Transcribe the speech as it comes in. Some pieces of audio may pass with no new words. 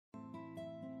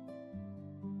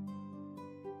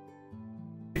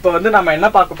இப்போ வந்து நம்ம என்ன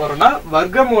பார்க்க போறோம்னா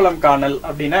வர்க்கமூலம் காணல்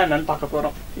அப்படின்னா என்னன்னு பார்க்க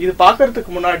போறோம். இது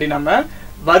பார்க்கறதுக்கு முன்னாடி நம்ம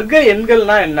வர்க்க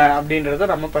எண்கள்னா என்ன அப்படின்றத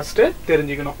நம்ம ஃபர்ஸ்ட்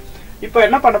தெரிஞ்சுக்கணும். இப்போ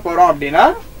என்ன பண்ண போறோம் அப்படின்னா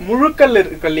முழுக்கள்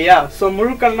இருக்கு இல்லையா? ஸோ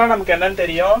முழுக்கள்னா நமக்கு என்னன்னு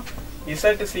தெரியும்.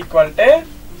 Z is equal to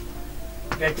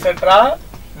etc.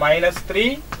 -3,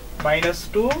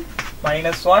 -2,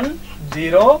 -1,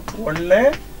 0, 1,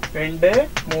 2,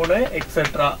 3,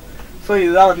 etc. So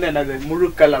இதுதான் வந்து என்னது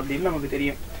முழுக்கள் அப்படின்னு நமக்கு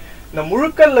தெரியும். இந்த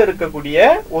முழுக்கல்ல இருக்கக்கூடிய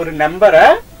ஒரு நம்பரை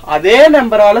அதே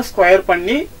நம்பரால ஸ்கொயர்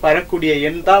பண்ணி வரக்கூடிய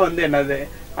எண் தான் வந்து என்னது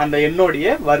அந்த எண்ணோடைய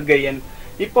வர்க்க எண்.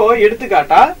 இப்போ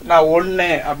எடுத்துக்காட்டா நான் 1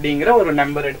 அப்படிங்கிற ஒரு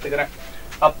நம்பர் எடுத்துக்கிறேன்.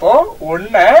 அப்போ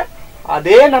 1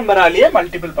 அதே நம்பராலேயே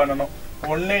மல்டிபிள் பண்ணணும்.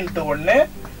 1 × 1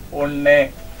 1.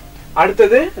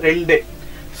 அடுத்தது 2.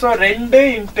 ஸோ 2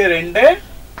 × 2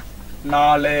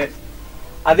 4.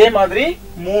 அதே மாதிரி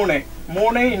 3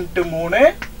 3 × 3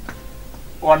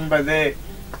 9.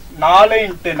 4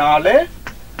 × 4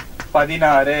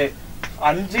 16.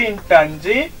 5 ×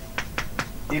 5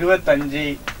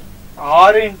 25.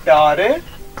 6 ×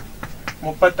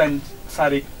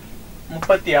 6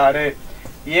 36.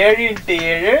 7 ×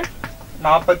 7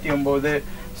 49.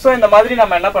 ஸோ இந்த மாதிரி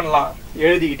நம்ம என்ன பண்ணலாம்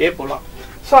எழுதிக்கிட்டே போகலாம்.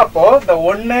 ஸோ அப்போ இந்த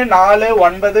 1 4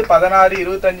 9 16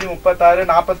 25 36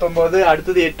 49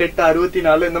 அடுத்தது 8 8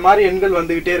 64 இந்த மாதிரி எண்கள்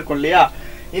வந்துகிட்டே இருக்கும் இல்லையா?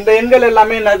 இந்த எண்கள்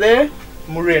எல்லாமே என்னது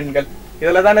முழு எண்கள்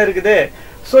இதுல தானே இருக்குது.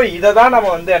 ஸோ இதை தான் நம்ம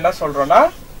வந்து என்ன சொல்றோம்னா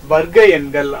வர்க்க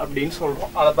எண்கள் அப்படின்னு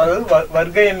சொல்றோம். அதாவது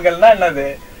வர்க்க எண்கள்னா என்னது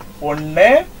 1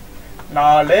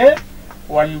 4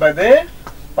 9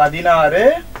 16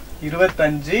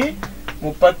 25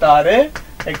 36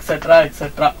 எக்ஸெட்ரா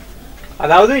எக்ஸெட்ரா.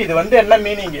 அதாவது இது வந்து என்ன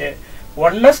மீனிங்,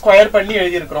 1 ஸ்கொயர் பண்ணி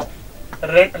எழுதியிருக்கிறோம்,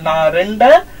 2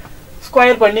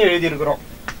 ஸ்கொயர் பண்ணி எழுதியிருக்கிறோம்,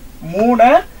 3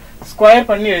 ஸ்கொயர்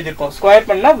பண்ணி எழுதியிருக்கோம், ஸ்கொயர்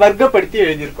பண்ணா வர்க்கப்படுத்தி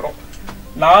எழுதியிருக்கிறோம்,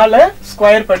 4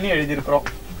 ஸ்கொயர் பண்ணி எழுதியிருக்கிறோம்,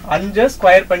 5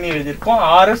 ஸ்கொயர் பண்ணி எழுதியிருக்கோம்,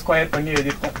 6 ஸ்கொயர் பண்ணி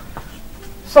எழுதியிருக்கோம்.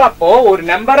 ஸோ அப்போ ஒரு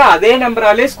நம்பரை அதே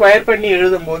நம்பராலே ஸ்கொயர் பண்ணி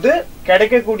எழுதும் போது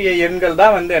கிடைக்கக்கூடிய எண்கள்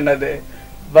தான் வந்து என்னது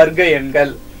வர்க்க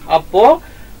எண்கள். அப்போ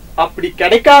அப்படி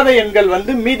கிடைக்காத எண்கள்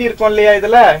வந்து மீதி இருக்கும் இல்லையா?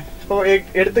 இதுல இப்போ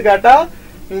எடுத்துக்காட்டா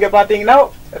இங்க பாத்தீங்கன்னா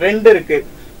 2 இருக்கு,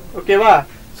 ஓகேவா?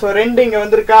 ஸோ 2 இங்க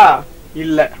வந்திருக்கா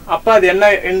இல்ல, அப்ப அது என்ன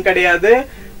எண் கிடையாது,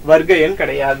 வர்க்க எண்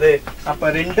கிடையாது.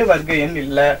 அப்ப 2 வர்க்க எண்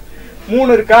இல்ல. 3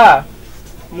 இருக்கா,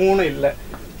 3 இல்ல,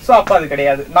 ஸோ அப்ப அது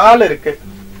கிடையாது. 4 இருக்கு,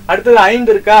 அடுத்தது 5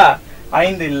 இருக்கா,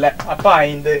 5 இல்ல, அப்ப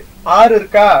 5. 6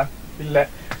 இருக்கா இல்ல,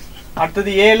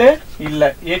 அடுத்தது 7 இல்ல,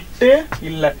 8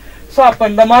 இல்ல. ஸோ அப்ப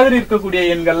இந்த மாதிரி இருக்கக்கூடிய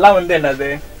எண்கள்லாம் வந்து என்னது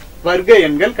வர்க்க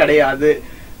எண்கள் கிடையாது.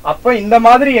 அப்ப இந்த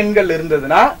மாதிரி எண்கள்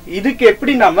இருந்ததுன்னா இதுக்கு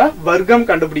எப்படி நாம வர்க்கம்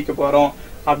கண்டுபிடிக்க போறோம்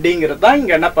அப்படிங்கறது தான்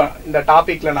இங்க என்ன இந்த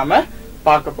டாபிக்ல நாம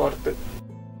பார்க்க போறது.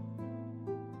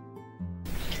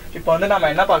 இப்போ வந்து நம்ம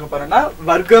என்ன பார்க்க போறோம்னா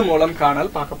வர்க்க மூலம்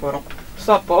காணல் பார்க்க போறோம். ஸோ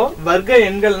அப்போ வர்க்க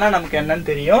எண்கள்னா நமக்கு என்னன்னு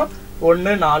தெரியும்,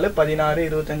 1 4 16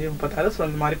 25 36. ஸோ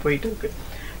இந்த மாதிரி போயிட்டு இருக்கு.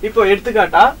 இப்போ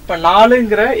எடுத்துக்காட்டா இப்ப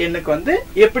 4ங்கிற எண்ணுக்கு வந்து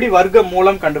எப்படி வர்க்க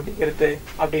மூலம் கண்டுபிடிக்கிறது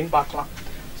அப்படின்னு பார்க்கலாம்.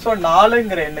 ஸோ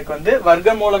 4ங்கிற எண்ணுக்கு வந்து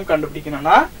வர்க்க மூலம்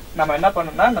கண்டுபிடிக்கணும்னா நம்ம என்ன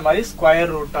பண்ணணும்னா இந்த மாதிரி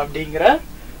ஸ்கொயர் ரூட் அப்படிங்கிற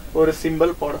ஒரு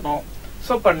சிம்பிள் போடணும்.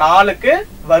 ஸோ இப்போ 4க்கு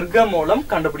வர்க்க மூலம்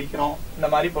கண்டுபிடிக்கிறோம், இந்த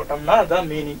மாதிரி போட்டோம்னா அதுதான்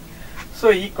மீனிங். ஸோ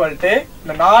ஈக்குவல் டு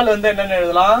இந்த 4 வந்து என்னன்னு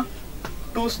எழுதலாம்,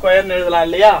 2 ஸ்கொயர்னு எழுதலாம்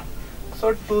இல்லையா? ஸோ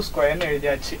 2 ஸ்கொயர்னு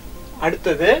எழுதியாச்சு.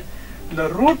 அடுத்தது இந்த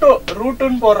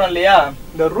ரூட்டுன்னு போடுறோம் இல்லையா?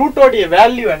 இந்த ரூட்டோடைய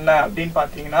வேல்யூ என்ன அப்படின்னு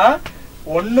பாத்தீங்கன்னா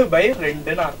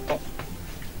 1/2ன்னு அர்த்தம்.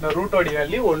 இந்த ரூட்டோடைய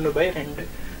வேல்யூ 1/2.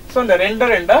 ஸோ இந்த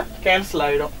 2 கேன்சல்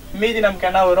ஆயிடும், மீதி நமக்கு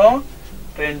என்ன வரும்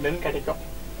 2ன்னு கிடைக்கும்.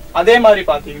 அதே மாதிரி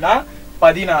பாத்தீங்கன்னா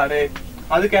 16,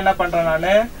 அதுக்கு என்ன பண்றேன்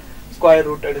நானு ஸ்கொயர்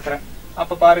ரூட் எடுக்கிறேன்.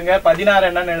 அப்ப பாருங்க 16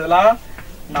 என்னன்னு எழுதலாம்,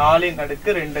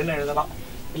 4√2ன்னு எழுதலாம்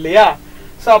இல்லையா?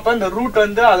 ஸோ அப்ப இந்த ரூட்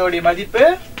வந்து அதோடைய மதிப்பு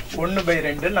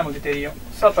 1/2 நமக்கு தெரியும்.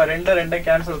 ஸோ அப்ப 2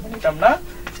 கேன்சல் பண்ணிட்டோம்னா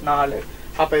 4.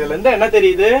 அப்ப இதுல இருந்து என்ன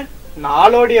தெரியுது,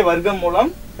 4 வர்க்க மூலம்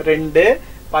 2,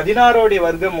 16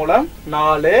 வர்க்க மூலம்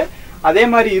 4, அதே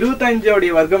மாதிரி 25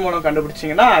 வர்க்க மூலம்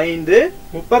கண்டுபிடிச்சீங்கன்னா 5,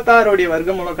 36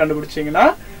 வர்க்க மூலம் கண்டுபிடிச்சீங்கன்னா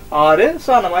 6. ஸோ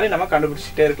அந்த மாதிரி நம்ம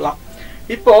கண்டுபிடிச்சிட்டே இருக்கலாம்.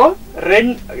 இப்போ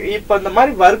இந்த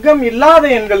மாதிரி வர்க்கம் இல்லாத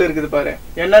எண்கள் இருக்குது பாரு,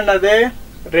 என்னன்னது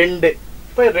 2.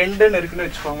 இப்போ 2ன்னு இருக்குன்னு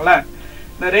வச்சுக்கோங்களேன்.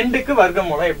 இந்த 2க்கு வர்க்க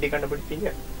மூலம் எப்படி கண்டுபிடிப்பீங்க?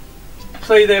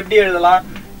 சோ இதை எப்படி எழுதலாம்,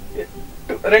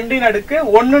 2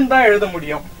 1 தான் எழுத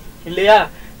முடியும் இல்லையா?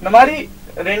 இந்த மாதிரி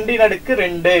 2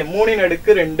 2 3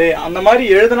 2 அந்த மாதிரி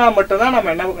எழுதினா மட்டும் தான்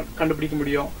நம்ம என்ன கண்டுபிடிக்க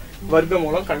முடியும், வர்க்க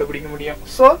மூலம் கண்டுபிடிக்க முடியும்.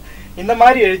 சோ இந்த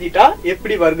மாதிரி எழுதிட்டா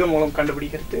எப்படி வர்க்க மூலம்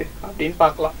கண்டுபிடிக்கிறது அப்படின்னு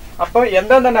பார்க்கலாம். அப்போ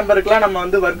எந்தெந்த நம்பருக்குலாம் நம்ம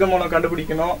வந்து வர்க்க மூலம்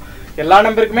கண்டுபிடிக்கணும், எல்லா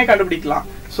நம்பருக்குமே கண்டுபிடிக்கலாம்.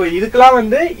 சோ இதுக்கெல்லாம்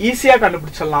வந்து ஈஸியா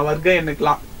கண்டுபிடிச்சிடலாம் வர்க்க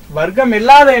எண்ணுக்கெல்லாம். வர்க்கம்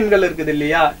இல்லாத எண்கள் இருக்குது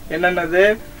இல்லையா, என்னென்னது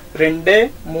 2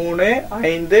 3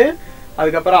 5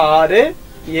 அதுக்கப்புறம் 6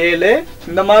 7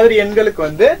 இந்த மாதிரி எண்களுக்கு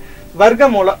வந்து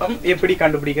வர்க்கமூலம் எப்படி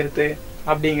கண்டுபிடிக்கிறது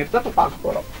அப்படிங்கறத இப்ப பார்க்க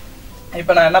போறோம்.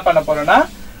 இப்ப நான் என்ன பண்ண போறேன்னா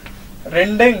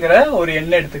 2ங்கிற ஒரு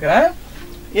எண் எடுத்துக்கிறேன்.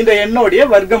 இந்த எண்ணோடைய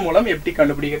வர்க்கமூலம் எப்படி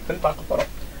கண்டுபிடிக்கிறதுன்னு பார்க்க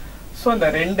போறோம். சோ இந்த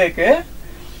 2க்கு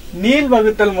நீள்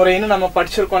வகுத்தல் முறைன்னு நம்ம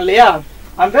படிச்சிருக்கோம் இல்லையா,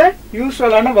 அந்த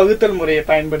யூசுவலான வகுத்தல் முறையை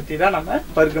பயன்படுத்தி தான் நம்ம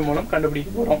வர்க்கமூலம்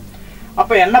கண்டுபிடிக்க போறோம்.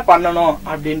 அப்ப என்ன பண்ணணும்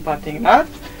அப்படின்னு பாத்தீங்கன்னா,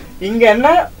 இங்க என்ன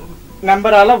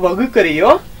நம்பரால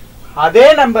வகுக்கறியோ அதே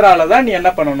நம்பரால தான் நீ என்ன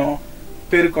பண்ணணும்,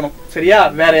 பெருக்கணும். சரியா,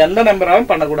 வேற எந்த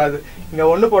நம்பராலும் பண்ணக்கூடாது. இங்க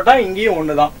 1 போட்டா இங்கேயும்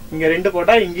 1 தான், இங்க 2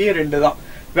 போட்டா இங்கேயும் 2 தான்.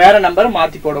 வேற நம்பர்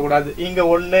மாத்தி போடக்கூடாது. இங்க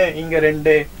 1 இங்க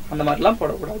 2 அந்த மாதிரி எல்லாம்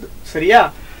போடக்கூடாது. சரியா,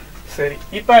 சரி.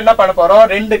 இப்ப என்ன பண்ண போறோம்,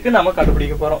 2க்கு நம்ம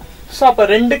கண்டுபிடிக்க போறோம். சோ அப்ப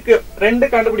 2க்கு 2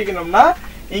 கண்டுபிடிக்கணும்னா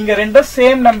இங்க 2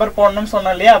 சேம் நம்பர் போடணும்னு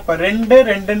சொன்னோம் இல்லையா. அப்ப 2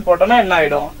 2ன்னு போட்டோம்னா என்ன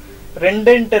ஆயிடும்,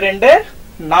 2 × 2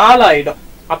 4 ஆயிடும்.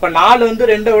 அப்ப 4 வந்து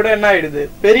 2 விட என்ன ஆயிடுது,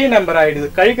 பெரிய நம்பர் ஆயிடுது,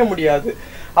 கழிக்க முடியாது.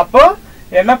 அப்போ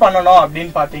என்ன பண்ணணும்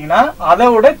அப்படின்னு பாத்தீங்கன்னா, அதை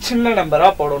விட சின்ன நம்பரா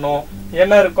போடணும்.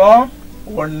 என்ன இருக்கும்,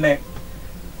 1.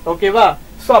 ஓகேவா.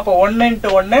 சோ அப்ப 1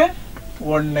 × 1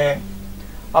 1.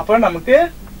 அப்ப நமக்கு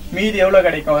மீதி எவ்வளவு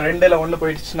கிடைக்கும், 2ல 1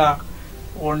 போயிடுச்சுன்னா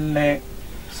 1.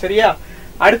 சரியா,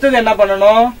 அடுத்தது என்ன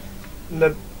பண்ணணும், இந்த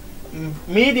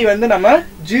மீதி வந்து நம்ம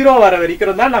 0 வர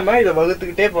வரைக்கும் தான் நம்ம இதை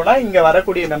வகுத்துக்கிட்டே போனா இங்க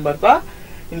வரக்கூடிய நம்பர் தான்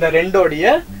இந்த 2ஓடைய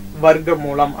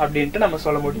வர்க்கமூலம் அப்படின்ட்டு நம்ம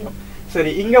சொல்ல முடியும்.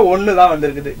 சரி, இங்க 1 தான்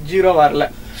வந்திருக்குது, 0 வரல.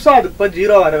 சோ அது இப்ப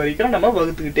 0 வர வரைக்கும் நம்ம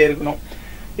வகுத்துக்கிட்டே இருக்கணும்.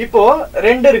 இப்போ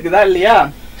 2 இருக்குதா இல்லையா.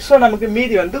 சோ நமக்கு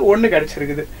மீதி வந்து 1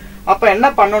 கிடைச்சிருக்குது. அப்ப என்ன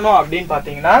பண்ணணும் அப்படின்னு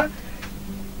பாத்தீங்கன்னா,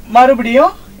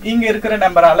 மறுபடியும் இங்க இருக்கிற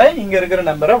நம்பரால இங்க இருக்கிற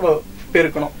நம்பரை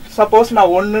பெருக்கணும். சப்போஸ்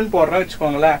நான் 1ன்னு போடுறேன்னு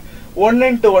வச்சுக்கோங்களேன், 1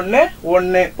 × 1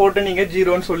 1 போட்டு நீங்க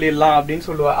 0ன்னு சொல்லிடலாம் அப்படின்னு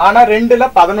சொல்லுவா. ஆனா 2ல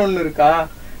 11 இருக்கா,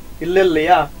 இல்ல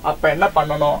இல்லையா. அப்ப என்ன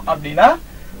பண்ணணும் அப்படின்னா,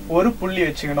 ஒரு புள்ளி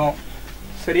வச்சுக்கணும்.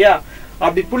 சரியா,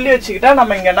 அப்படி புள்ளி வச்சுக்கிட்டா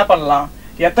நம்ம இங்க என்ன பண்ணலாம்,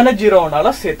 எத்தனை 0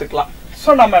 வேணாலும் சேர்த்துக்கலாம். சோ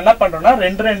நம்ம என்ன பண்றோம்னா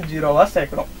 2 2 0வா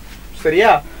சேர்க்கணும். சரியா,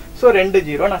 சோ 2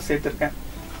 0 நான் சேர்த்திருக்கேன்.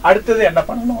 அடுத்தது என்ன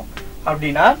பண்ணணும்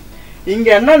அப்படின்னா, இங்க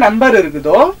என்ன நம்பர்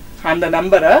இருக்குதோ அந்த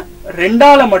நம்பரை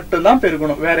 2ஆல மட்டும் தான்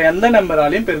பெருக்கணும், வேற எந்த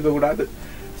நம்பராலையும் பெருக்க கூடாது.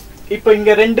 இப்ப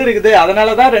இங்க 2 இருக்குது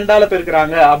அதனாலதான் 2ஆல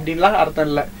பெருக்குறாங்க அப்படின்லாம் அர்த்தம்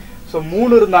இல்ல. சோ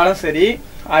 3 இருந்தாலும் சரி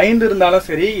 5 இருந்தாலும்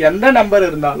சரி, எந்த நம்பர்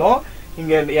இருந்தாலும்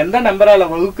இங்க எந்த நம்பரால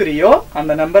வகுக்கிறியோ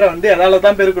அந்த நம்பரை வந்து எதால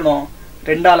தான் பெருக்கணும்,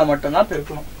 2ஆல மட்டும் தான்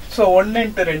பெருக்கணும். சோ 1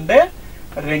 × 2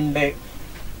 2.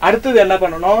 அடுத்தது என்ன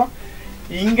பண்ணணும்,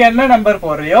 இங்க என்ன நம்பர்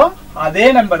போடுறியோ அதே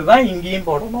நம்பர் தான் இங்கேயும்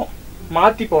போடணும்,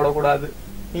 மாத்தி போடக்கூடாது.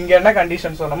 இங்க என்ன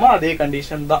கண்டிஷன் சொன்னமோ அதே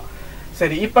கண்டிஷன் தான்.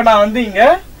 சரி, இப்ப நான் வந்து இங்க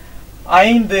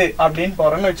 5 அப்படின்னு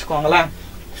போறேன்னு வச்சுக்கோங்களேன்.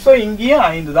 சோ இங்கேயும்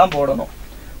 5 தான் போடணும்.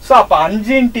 சோ அப்ப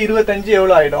 5 × 25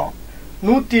 எவ்வளவு ஆயிடும்,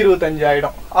 125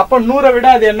 ஆயிடும். அப்ப 100 விட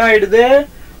அது என்ன ஆயிடுது,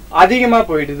 அதிகமா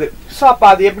போயிடுது. சோ அப்ப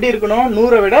அது எப்படி இருக்கணும்,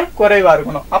 100 விட குறைவா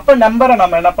இருக்கணும். அப்ப நம்பரை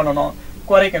நம்ம என்ன பண்ணணும்,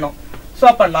 குறைக்கணும். சோ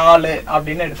அப்ப 4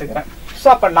 அப்படின்னு எடுத்துக்கிறேன். சோ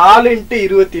அப்ப 4 ×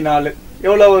 24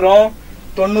 எவ்வளவு வரும்,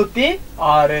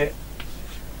 96.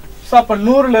 சோ அப்ப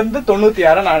 100ல இருந்து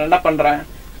 96 நான் என்ன பண்றேன்,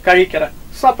 கழிக்கிறேன்.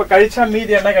 சோ அப்ப கழிச்சா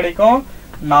மீதி என்ன கிடைக்கும்,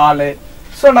 4.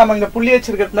 சோ நம்ம இங்க புள்ளி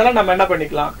வச்சிருக்கிறதுனால நம்ம என்ன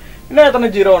பண்ணிக்கலாம், இன்னும் எத்தனை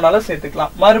 0 வேணாலும்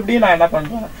சேர்த்துக்கலாம். மறுபடியும் நான் என்ன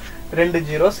பண்றேன், 2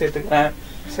 0 சேர்த்துக்கிறேன்.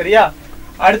 சரியா,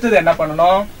 அடுத்தது என்ன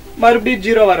பண்ணணும், மறுபடியும்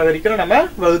 0 வர வரைக்கும் நம்ம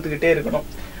வகுத்துக்கிட்டே இருக்கணும்.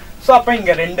 சோ அப்ப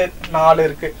இங்க 2 4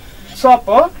 இருக்கு. சோ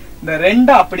அப்போ இந்த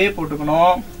 2 அப்படியே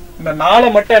போட்டுக்கணும், இந்த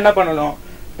 4 மட்டும் என்ன பண்ணணும்,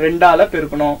 2ஆல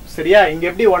பெருக்கணும். சரியா, இங்க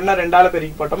எப்படி 1 2ஆல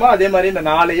பெருக்கி போட்டோமோ அதே மாதிரி இந்த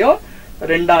 4ஐயும்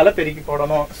 2ஆல பெருக்கி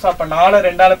போடணும். சோ அப்ப 4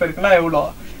 2ஆல பெருக்குனா எவ்வளோ,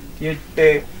 8.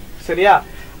 சரியா,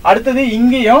 அடுத்தது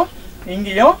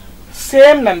இங்கேயும்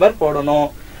சேம் நம்பர் போடணும்.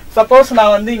 சப்போஸ்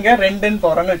நான் வந்து இங்க 2ன்னு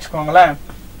போறேன்னு வச்சுக்கோங்களேன்.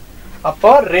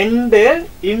 அப்போ 2 ×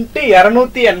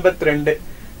 282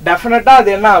 டெஃபினட்டா அது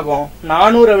என்ன ஆகும்,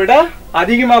 400 விட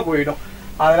அதிகமா போயிடும்.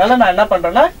 அதனால நான் என்ன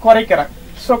பண்றேன்னா குறைக்கிறேன்.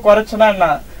 சோ குறைச்சனா என்ன,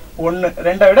 1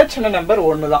 2 விட சின்ன நம்பர்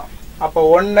 1 தான். அப்போ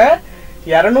 1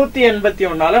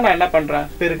 281ஆல நான் என்ன பண்றேன்,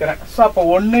 பெருக்கிறேன். சோ அப்போ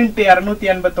 1 ×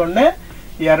 281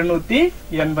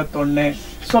 281.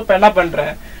 சோ இப்ப என்ன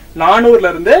பண்றேன்,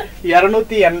 400ல இருந்து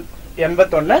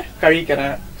 281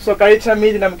 கழிக்கிறேன். சோ கழிச்சா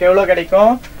மீதி நமக்கு எவ்வளவு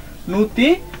கிடைக்கும்,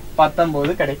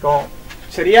 119 கிடைக்கும்.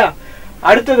 சரியா,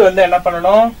 அடுத்தது வந்து என்ன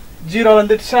பண்ணணும், 0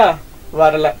 வந்துடுச்சா,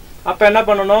 வரல. அப்ப என்ன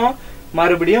பண்ணணும்,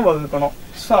 மறுபடியும் வகுக்கணும்.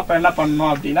 சோ அப்ப என்ன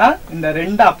பண்ணணும் அப்படின்னா, இந்த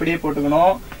 2 அப்படியே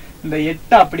போட்டுக்கணும், இந்த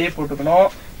 8 அப்படியே போட்டுக்கணும்,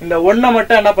 இந்த 1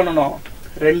 மட்டும் என்ன பண்ணணும்,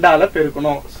 2ஆல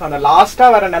பெருக்கணும். சோ அந்த லாஸ்டா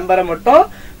வர நம்பரை மட்டும்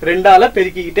 2ஆல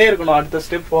பெருக்கிக்கிட்டே இருக்கணும் அடுத்த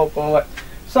ஸ்டெப் போக.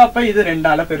 சோ அப்ப இது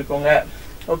 2ஆல பெருக்குங்க.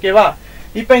 ஓகேவா,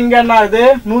 இப்ப இங்க என்ன ஆகுது,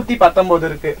 119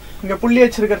 இருக்கு. இங்க புள்ளி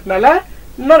வச்சிருக்கிறதுனால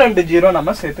இன்னும் 2 0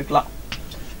 நம்ம சேர்த்துக்கலாம்.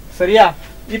 சரியா,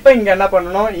 இப்போ இங்க என்ன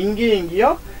பண்ணணும், இங்கேயும்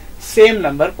இங்கேயும் சேம்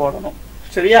நம்பர் போடணும்.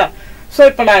 சரியா? ஸோ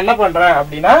இப்போ நான் என்ன பண்றேன்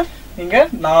அப்படின்னா இங்க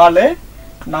 4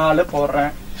 4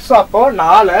 போடுறேன். ஸோ அப்போ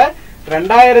 4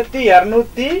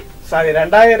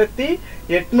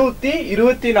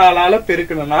 2824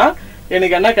 பெருக்கணும்னா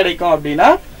எனக்கு என்ன கிடைக்கும் அப்படின்னா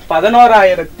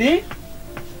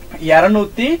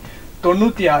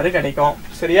 11296 கிடைக்கும்.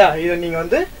 சரியா? இதை நீங்க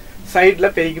வந்து சைட்ல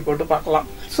பெருக்கி போட்டு பார்க்கலாம்.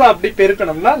 ஸோ அப்படி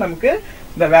பெருக்கணும்னா நமக்கு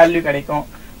இந்த வேல்யூ கிடைக்கும்.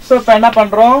 ஸோ இப்போ என்ன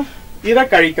பண்றோம், இதை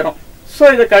கழிக்கிறோம். ஸோ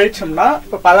இதை கழிச்சோம்னா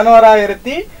இப்போ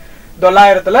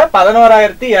 11900ல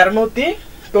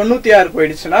 11296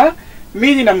 போயிடுச்சுன்னா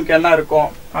மீதி நமக்கு என்ன இருக்கும்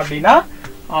அப்படின்னா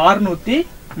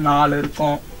 604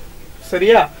 இருக்கும்.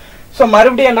 சரியா? ஸோ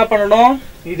மறுபடியும் என்ன பண்ணணும்,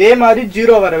 இதே மாதிரி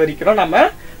 0 வர வரைக்கும் நம்ம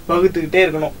வகுத்துக்கிட்டே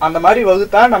இருக்கணும். அந்த மாதிரி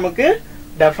வகுத்தா நமக்கு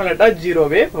டெஃபினட்டா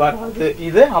 0வே வராது.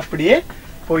 இது அப்படியே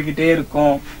போய்கிட்டே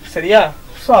இருக்கும். சரியா?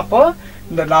 ஸோ அப்போ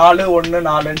இந்த 4 1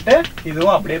 4ன்ட்டு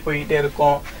இதுவும் அப்படியே போய்கிட்டே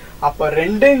இருக்கும். அப்போ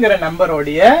 2ங்கிற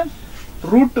நம்பரோடைய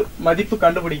ரூட் மதிப்பு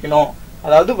கண்டுபிடிக்கணும்,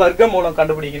 அதாவது வர்க்க மூலம்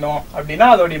கண்டுபிடிக்கணும் அப்படின்னா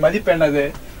அதோடைய மதிப்பு என்னது,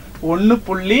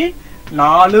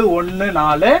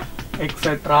 1.414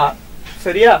 எக்ஸெட்ரா.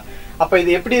 சரியா? அப்ப இது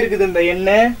எப்படி இருக்குது, இந்த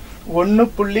எண்ணு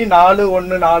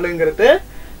 1.414ங்கிறது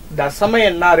தசம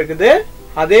எண்ணா இருக்குது.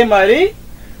 அதே மாதிரி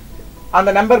அந்த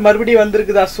நம்பர் மறுபடியும்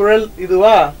வந்திருக்குதா, சுழல்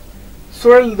இதுவா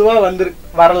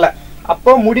வரல.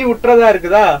 அப்போ முடிவுற்றதா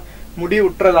இருக்குதா,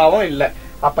 முடிவுற்றதாவும் இல்லை.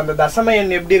 அப்ப அந்த தசம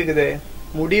எண் எப்படி இருக்குது,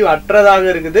 முடிவு அற்றதாக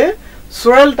இருக்குது,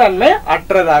 சுழல் தன்மை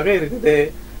அற்றதாக இருக்குது.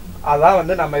 அதான்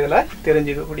வந்து நம்ம இதுல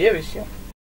தெரிஞ்சுக்கக்கூடிய விஷயம்.